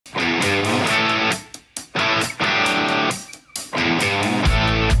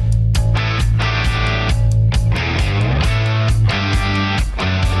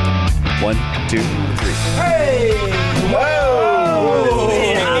2, 3. Hey! Whoa!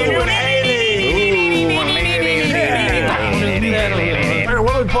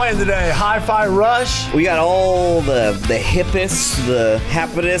 What are we playing today? Hi-Fi Rush? We got all the hippiest, the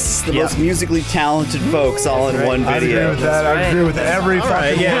happiest, the most musically talented folks all in one I agree video. with that. I agree with every fucking word of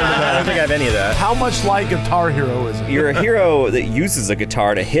I don't that. think I have any of that. How much like Guitar Hero is it? You're a hero that uses a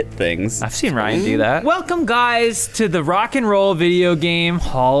guitar to hit things. I've seen Ryan do that. Welcome, guys, to the Rock and Roll Video Game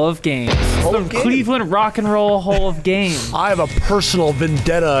Hall of Games. The Cleveland Rock and Roll Hall of Games. I have a personal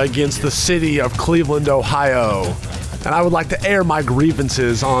vendetta against the city of Cleveland, Ohio. And I would like to air my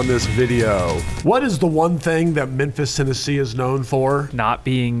grievances on this video. What is the one thing that Memphis, Tennessee is known for? Not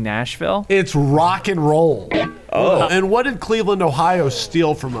being Nashville. It's rock and roll. Oh. And what did Cleveland, Ohio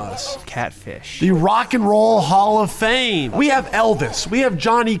steal from us? Catfish. The Rock and Roll Hall of Fame. We have Elvis. We have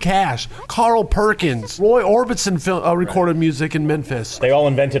Johnny Cash, Carl Perkins, Roy Orbison recorded music in Memphis. They all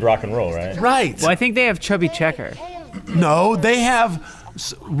invented rock and roll, right? Right. Well, I think they have Chubby Checker. No, they have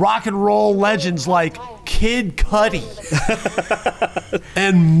rock and roll legends like Kid Cudi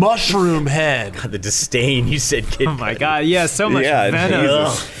and Mushroom Head. The disdain you said, kid. Oh my God! Yeah, so much venom.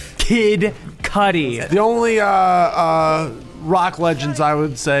 Jesus. Kid Cudi. The only rock legends I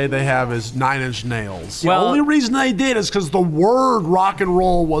would say they have is 9 Inch Nails. Well- the only reason they did is because the word rock and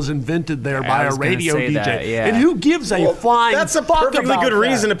roll was invented there by a was gonna radio say DJ. that, yeah. And who gives a flying That's a fuck perfectly about good that?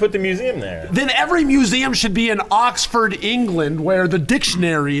 reason to put the museum there. Then every museum should be in Oxford, England, where the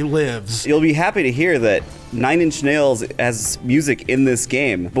dictionary lives. You'll be happy to hear that 9 Inch Nails has music in this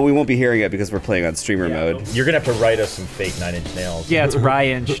game, but we won't be hearing it because we're playing on streamer mode. You're gonna have to write us some fake 9 Inch Nails. Yeah, it's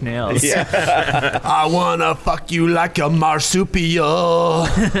Ryan Schnells. I wanna fuck you like a marsupial.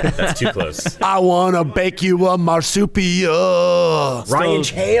 That's too close. I wanna bake you a marsupial. Ryan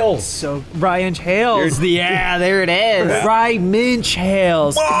Hales. So Ryan Hales. Yeah, there it is. Ryan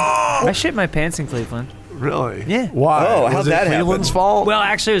Hales. I shit my pants in Cleveland. Really? Yeah. Why? Oh, how'd was it that happen? Cleveland's fault? Well,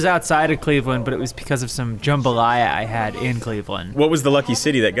 actually, it was outside of Cleveland, but it was because of some jambalaya I had in Cleveland. What was the lucky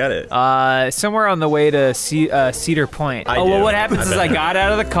city that got it? Somewhere on the way to Cedar Point. do. What happens is I got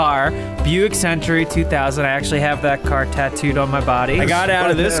out of the car, Buick Century 2000. I actually have that car tattooed on my body. I got out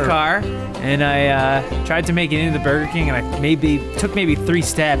of this car, and I tried to make it into the Burger King, and I took maybe 3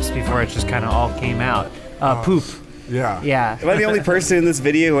 steps before it just kind of all came out. Poop. Yeah. Yeah. Am I the only person in this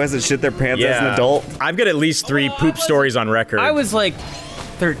video who hasn't shit their pants as an adult? I've got at least 3 poop stories on record. I was like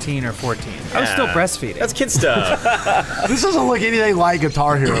 13 or 14. I was still breastfeeding. That's kid stuff. This doesn't look anything like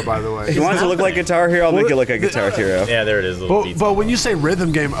Guitar Hero, by the way. If you want it to look like Guitar Hero, I'll make it look like Guitar Hero. Yeah, there it is. Little beats. But when you say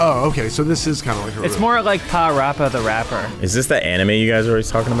rhythm game, oh, okay, so this is kind of like a It's more like Pa Rappa the Rapper. Is this that anime you guys are always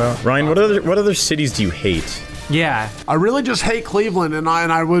talking about? Ryan, what other cities do you hate? Yeah. I really just hate Cleveland, and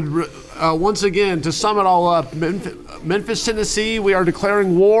I would once again, to sum it all up, Memphis, Tennessee, we are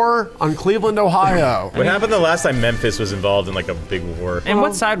declaring war on Cleveland, Ohio. What happened the last time Memphis was involved in like a big war? And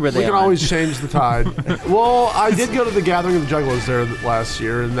what side were they We can on? always change the tide. Well, I did go to the Gathering of the Juggalos there last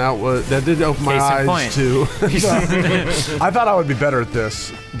year, and that did open my Case in eyes point. too. I thought I would be better at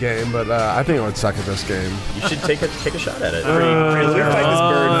this game, but I think I would suck at this game. You should take a shot at it. We're fighting this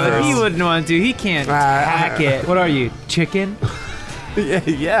bird first. He wouldn't want to. He can't hack it. What are you, chicken?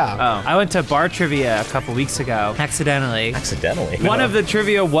 Yeah. Oh, I went to bar trivia a couple weeks ago, accidentally. Accidentally. One of the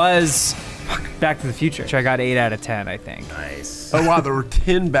trivia was Back to the Future, which I got 8 out of 10, I think. Nice. Oh wow, there were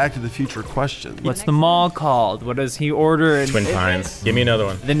 10 Back to the Future questions. What's the mall called? What does he order? And Twin Pines. Give me another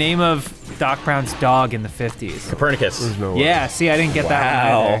one. the name of Doc Brown's dog in the 50s. Copernicus. There's no way. Yeah, see, I didn't get that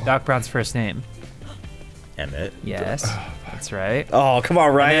one Wow. either. Doc Brown's first name. Emmett. Yes, that's right. Oh, come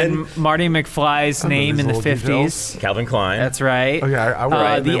on, Ryan. And Marty McFly's name in the these little 50s. Calvin Klein. That's right. Okay, I would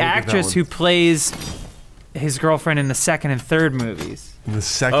maybe the we'll get actress that who one. plays his girlfriend in the 2nd and 3rd movies. In the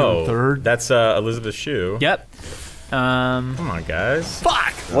second and third. That's Elizabeth Shue. Yep. Come on, guys.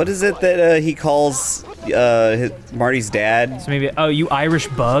 Fuck. What is it that he calls Marty's dad? So maybe, oh, you Irish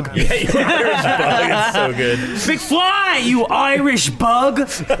bug. Yeah, you Irish bug. It's so good. McFly, you Irish bug.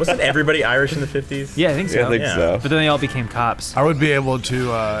 Wasn't everybody Irish in the 50s? Yeah, I think so. Yeah, I think so. But then they all became cops. I would be able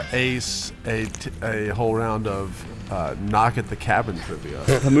to ace a whole round of Knock at the Cabin trivia.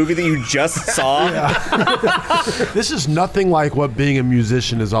 The movie that you just saw? This is nothing like what being a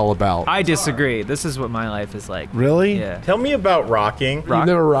musician is all about. I disagree. This is what my life is like. Really? Yeah. Tell me about rocking. You've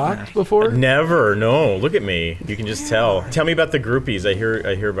never rocked before? Never. No. Look at me. You can just tell. Tell me about the groupies. I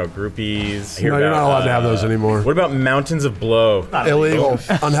hear about groupies. I hear No, you're about, not allowed to have those anymore. What about mountains of blow? Illegal,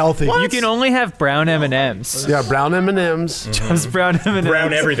 unhealthy. You can only have brown M&Ms. Yeah, brown M&Ms. Just brown M&Ms.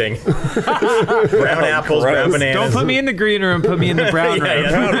 Brown everything. Brown apples, gross. brown bananas. Don't put me in the green room. Put me in the brown room.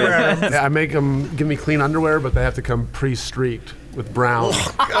 brown. Yeah, I make them give me clean underwear, but they have to come pre-streaked. with brown.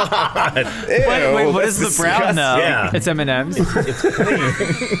 Wait, what is the brown though? Yeah. It's M&M's.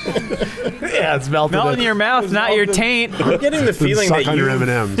 Yeah, it's melted. Melt in your mouth, not your taint. I'm getting the feeling Suck that on your you've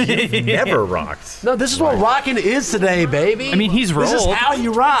M&Ms. never rocked. No, this is what rocking is today, baby. I mean, he's rolled. This is how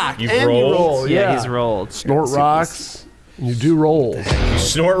you rock. You've and rolled? you roll. Yeah, he's rolled. Snort rocks. You do rolls. You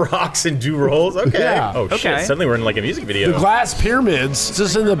snort rocks and do rolls? Okay. Yeah. Oh, shit. Okay. Suddenly we're in like a music video. The glass pyramids. Is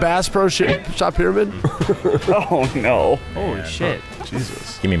this in the Bass Pro Shop pyramid? Oh no. Holy shit.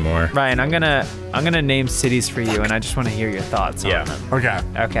 Jesus. Give me more. Ryan, I'm gonna name cities for you, and I just want to hear your thoughts on them. Okay.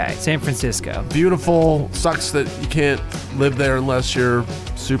 Okay, San Francisco. Beautiful. Sucks that you can't live there unless you're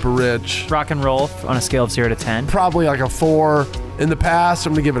super rich. Rock and roll on a scale of 0 to 10. Probably like a 4. In the past,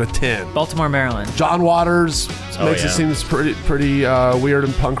 I'm gonna give it a 10. Baltimore, Maryland. John Waters makes yeah. it seem pretty weird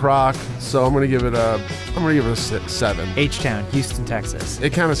and punk rock, so I'm gonna give it a 7. H-Town, Houston, Texas.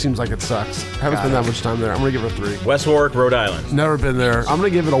 It kind of seems like it sucks. Haven't spent that much time there. I'm gonna give it a 3. West Warwick, Rhode Island. Never been there. I'm gonna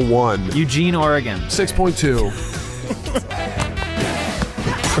give it a 1. Eugene, Oregon. 6.2.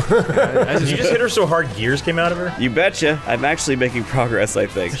 Did you just hit her so hard gears came out of her? You betcha. I'm actually making progress, I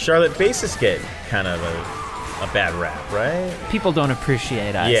think. Charlotte, bassists get kind of a bad rap, right? People don't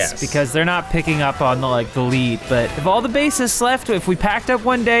appreciate us Yes. because they're not picking up on the lead. But if all the bassists left, if we packed up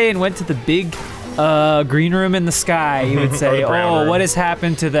one day and went to the big green room in the sky, you would say, the brown "Oh, room. what has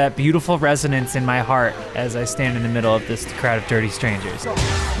happened to that beautiful resonance in my heart?" As I stand in the middle of this crowd of dirty strangers.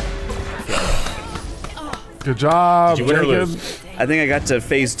 Good job, Did you win or Jacob. lose? I think I got to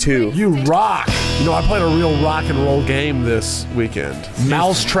phase 2. You rock. You know, I played a real rock and roll game this weekend.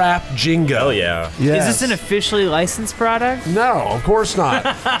 Mousetrap Jingo. Hell yeah. Yes. Is this an officially licensed product? No, of course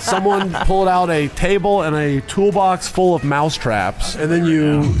not. Someone pulled out a table and a toolbox full of mousetraps, and then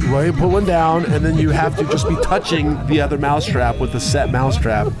you put one down, and then you have to just be touching the other mousetrap with the set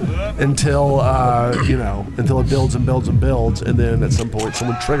mousetrap until until it builds and builds and builds, and then at some point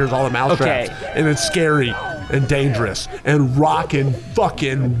someone triggers all the mousetraps, and it's scary and dangerous and rock and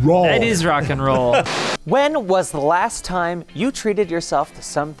fucking roll. That is rock and roll. When was the last time you treated yourself to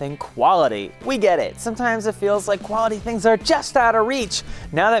something quality? We get it. Sometimes it feels like quality things are just out of reach.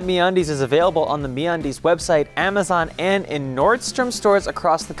 Now that MeUndies is available on the MeUndies website, Amazon, and in Nordstrom stores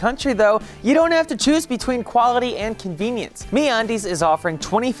across the country, though, you don't have to choose between quality and convenience. MeUndies is offering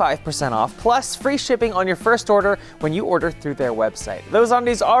 25% off plus free shipping on your first order when you order through their website. Those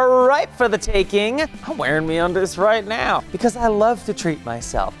undies are ripe for the taking. I'm wearing MeUndies right now because I love to treat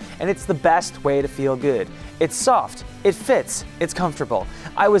myself, and it's the best way to feel good. It's soft, it fits, it's comfortable.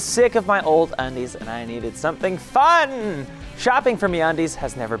 I was sick of my old undies and I needed something fun. Shopping for MeUndies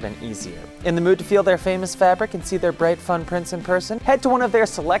has never been easier. In the mood to feel their famous fabric and see their bright, fun prints in person? Head to one of their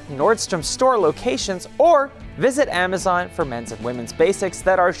select Nordstrom store locations or visit Amazon for men's and women's basics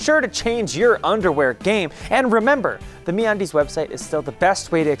that are sure to change your underwear game. And remember, the MeUndies website is still the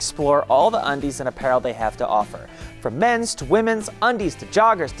best way to explore all the undies and apparel they have to offer. From men's to women's, undies to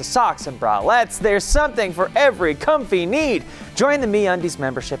joggers to socks and bralettes, there's something for every comfy need. Join the MeUndies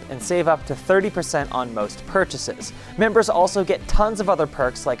membership and save up to 30% on most purchases. Members also get tons of other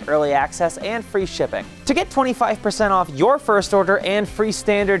perks like early access and free shipping. To get 25% off your first order and free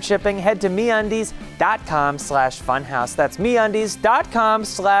standard shipping, head to MeUndies.com/funhouse. That's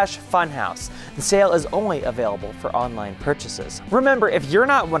MeUndies.com/funhouse. The sale is only available for online purchases. Remember, if you're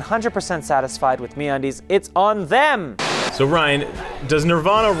not 100% satisfied with MeUndies, it's on them. So Ryan, does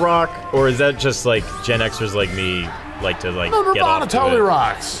Nirvana rock, or is that just like Gen Xers like me like to like No, get off Nirvana to totally it?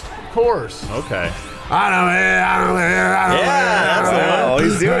 rocks. Of course. Okay. I don't Oh,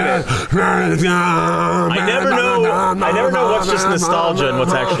 he's doing it. I never know what's just nostalgia and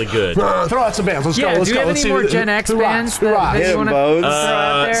what's actually good. Throw out some bands. Let's Yeah, go. Let's do you go. have Let's any see more who- Gen X who rocks, bands who that rocks. you Hit 'em, wanna Bones. throw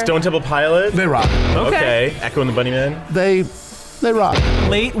out there? Stone Temple Pilot. They rock. Okay. Echo and the Bunnymen. They rock.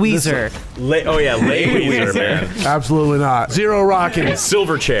 Late Weezer. Late Weezer, man. Absolutely not. Zero rocking.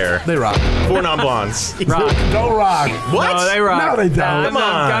 Silverchair. They rock. Four Non-Blondes. Rock. Don't rock. What? No, they rock. No, they don't. Come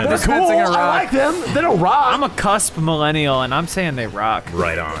on. I'm They're cool. dispensing a I rock. like them. They don't rock. I'm a cusp millennial, and I'm saying they rock.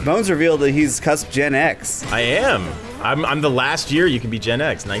 Right on. Bones revealed that he's cusp Gen X. I am. I'm the last year you can be Gen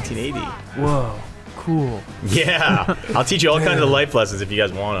X, 1980. Whoa, cool. Yeah. I'll teach you all kinds of life lessons if you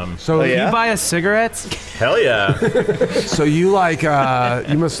guys want them. So, Oh, yeah? You buy us cigarettes? Hell yeah. so you like,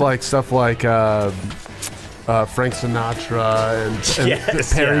 you must like stuff like Frank Sinatra and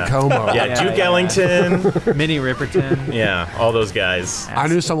Yes, Perry yeah. Como. Yeah, Duke Ellington. Minnie Riperton. Yeah, all those guys. I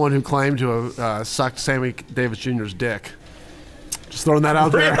knew someone who claimed to have sucked Sammy Davis Jr.'s dick. Just throwing that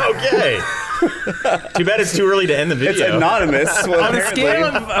out there. Okay. Too bad it's too early to end the It's video. anonymous. Well, On a apparently. scale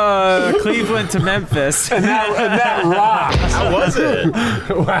of Cleveland to Memphis. And that rocks. How was it?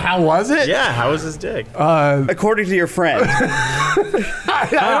 How was it? Yeah, how was his dick? According to your friend.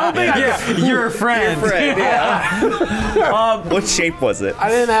 I don't think Your friend. Friend, yeah. What shape was it? I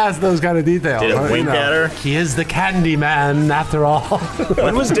didn't ask those kind of details. Did it You wink know. at her? He is the candy man, after all.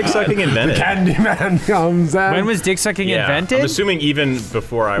 When was dick sucking invented? Candy man comes out. When was dick sucking Yeah, invented? I'm assuming even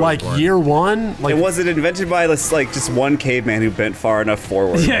before I was like born. year one? Like And was it invented by like just one caveman who bent far enough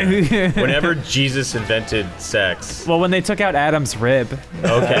forward? Whenever Jesus invented sex. Well, when they took out Adam's rib.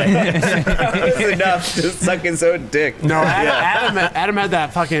 Okay. It was enough to suck his own dick. No, Adam had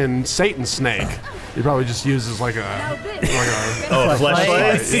that fucking Satan snake. He probably just uses like a Oh,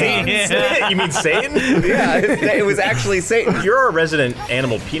 fleshlight? Yeah. You mean Satan? Yeah, it was actually Satan. You're our resident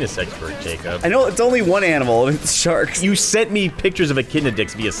animal penis expert, Jacob. I know it's only one animal. It's sharks. You sent me pictures of echidna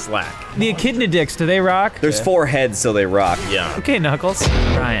dicks via Slack. The echidna dicks, do they rock? There's 4 heads, so they rock. Yeah. Okay, Knuckles.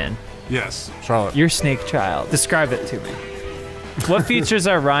 Ryan, yes, Charlotte. your snake child. Describe it to me. What features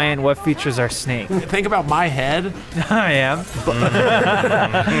are Ryan? What features are Snake? Think about my head, I am.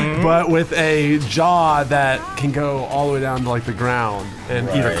 but with a jaw that can go all the way down to like the ground and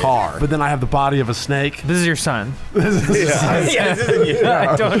eat a car. But then I have the body of a snake. This is your son. Yeah, this isn't you.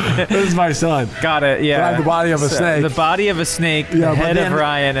 I don't. This is my son. Got it. Yeah. I have the body of a snake. The body of a snake. The Yeah, head of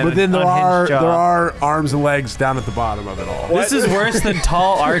Ryan. And but then an there unhinged jaw. are arms and legs down at the bottom of it all. This is worse than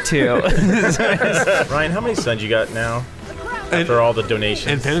tall R2. Ryan, how many sons you got now? After all the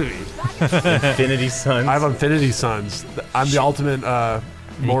donations. Infinity. Infinity sons. I have infinity sons. I'm the ultimate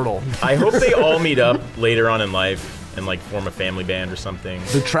mortal. I hope they all meet up later on in life and like form a family band or something.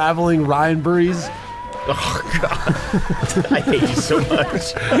 The traveling Ryanburys. Oh god, I hate you so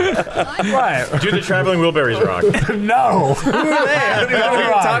much. Right. Do the traveling Wilburys rock? No. Who are they? I don't even know what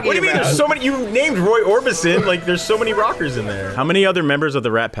you're talking What do you mean? about. There's so many. You named Roy Orbison. Like, there's so many rockers in there. How many other members of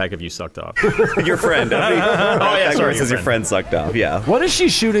the Rat Pack have you sucked off? Your friend. Oh yeah, sorry. Says your friend sucked off. Yeah. What is she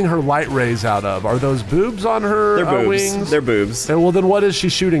shooting her light rays out of? Are those boobs on her They're boobs. wings? They're boobs. And well, then what is she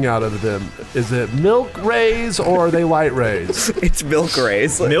shooting out of them? Is it milk rays or are they light rays? It's milk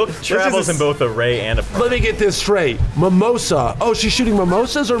rays. Milk Let's travels just- in both a ray and a. Let me get this straight. Mimosa. Oh, she's shooting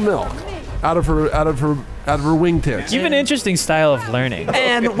mimosas or milk out of her wingtips. You have an interesting style of learning.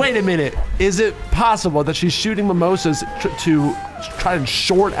 And wait a minute, is it possible that she's shooting mimosas to try and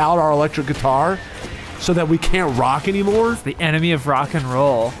short out our electric guitar so that we can't rock anymore? The enemy of rock and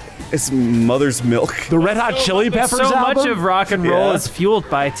roll. It's mother's milk. The Red Hot Chili Peppers So album? much of rock and roll Yeah. is fueled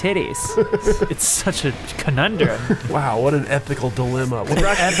by titties. It's such a conundrum. Wow, what an ethical dilemma. What an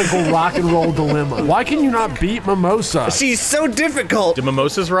ethical rock and roll dilemma. Why can you not beat Mimosa? She's so difficult. Do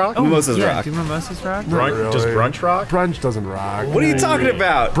mimosas rock? Mimosas yeah, rock. do mimosas rock? Does really. brunch rock? Brunch doesn't rock. What are you talking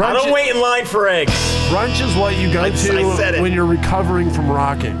about? I don't wait in line for eggs. Brunch is what you go I said to it. when you're recovering from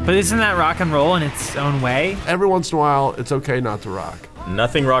rocking. But isn't that rock and roll in its own way? Every once in a while, it's okay not to rock.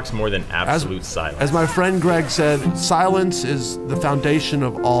 Nothing rocks more than absolute silence. As my friend Greg said, silence is the foundation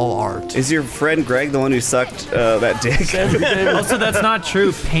of all art. Is your friend Greg the one who sucked that dick? Also, that's not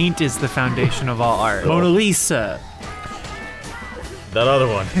true. Paint is the foundation of all art. Mona Lisa. That other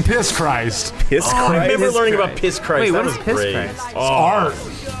one. Piss Christ. Piss I Christ. remember learning Christ. about Piss Christ. Wait, that what was is Piss great. Christ? Oh, Art,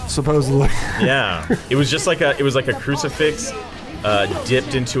 supposedly. yeah. It was just like a crucifix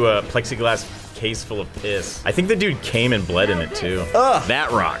dipped into a plexiglass case full of piss. I think the dude came and bled in it too.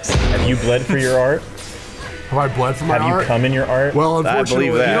 That rocks. Have you bled for your art? Have I bled for my Have art? you come in your art? Well, I unfortunately,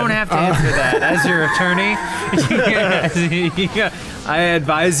 believe that. You don't have to answer that as your attorney. I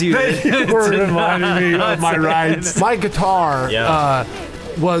advise you. for reminding me of my rights. My guitar Yeah.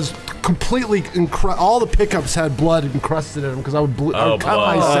 was completely all the pickups had blood encrusted in them because I would cut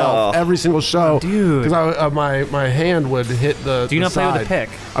blood. myself every single show. Dude. Because my hand would hit the. Do you the not play with a side. pick?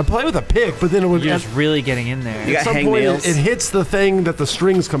 I play with a pick, but then it would. You're At just really getting in there. You got some point, hangnails. it hits the thing that the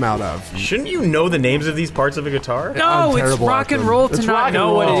strings come out of. Shouldn't you know the names of these parts of a guitar? No, I'm it's terrible rock at and them. roll to It's not rock and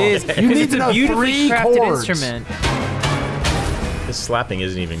know what roll. it is. You Because need it's to a know beautifully 3 crafted chords. instrument. This slapping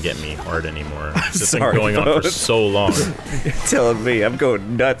isn't even getting me hard anymore. This has been Sorry, going on for folks. so long. You're telling me. I'm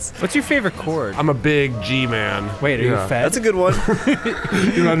going nuts. What's your favorite chord? I'm a big G man. Wait, are you fed? That's a good one.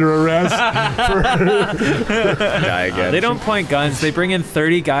 You're under arrest. Die again. They don't point guns. They bring in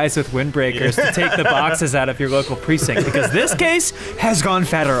 30 guys with windbreakers to take the boxes out of your local precinct because this case has gone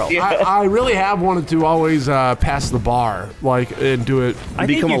federal. I really have wanted to always pass the bar, like, and do it. I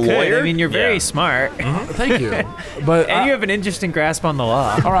think Become you a could. lawyer? I mean, you're very Yeah. smart, Thank you. But and you have an interesting grasp on the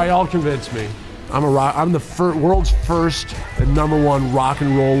law. all right, y'all convince me. I'm the world's first and #1 rock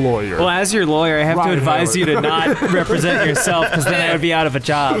and roll lawyer. Well, as your lawyer, I have to advise you to not represent yourself, because then I would be out of a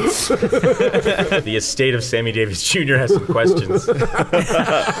job. The estate of Sammy Davis Jr. has some questions.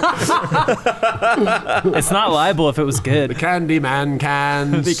 It's not liable if it was good. The Candyman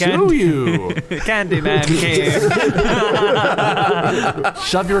can The sue you. Candyman can.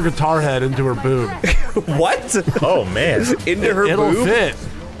 Shove your guitar head into her boob. What? Oh man. Into her It'll boob? fit.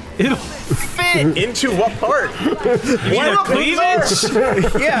 It'll fit. Into what part? What cleavage?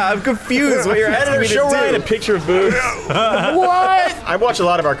 Yeah, I'm confused what you're asking me to Show Ryan a do. picture of boobs. What? I watch a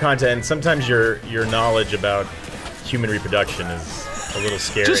lot of our content, and sometimes your knowledge about human reproduction is a little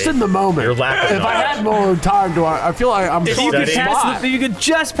scary. Just in the moment. Your lack of If I had more time, I feel like I'm If you could Study. you could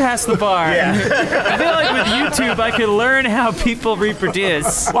just pass the bar. Yeah. I feel like with YouTube, I could learn how people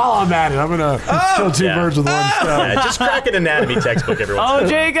reproduce. While I'm at it, I'm gonna kill two Yeah. birds with one stone. Yeah, just crack an anatomy textbook every once in a Oh, while.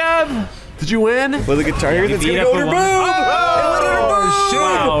 Jacob! Did you win? With a guitar here that's beat gonna up go in her a boob! woman. Oh, shit.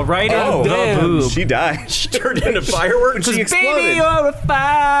 Wow, right in the damn. boob. She died. Turned into fireworks. She exploded. Baby, you're a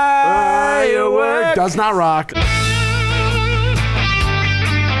firework. Does not rock.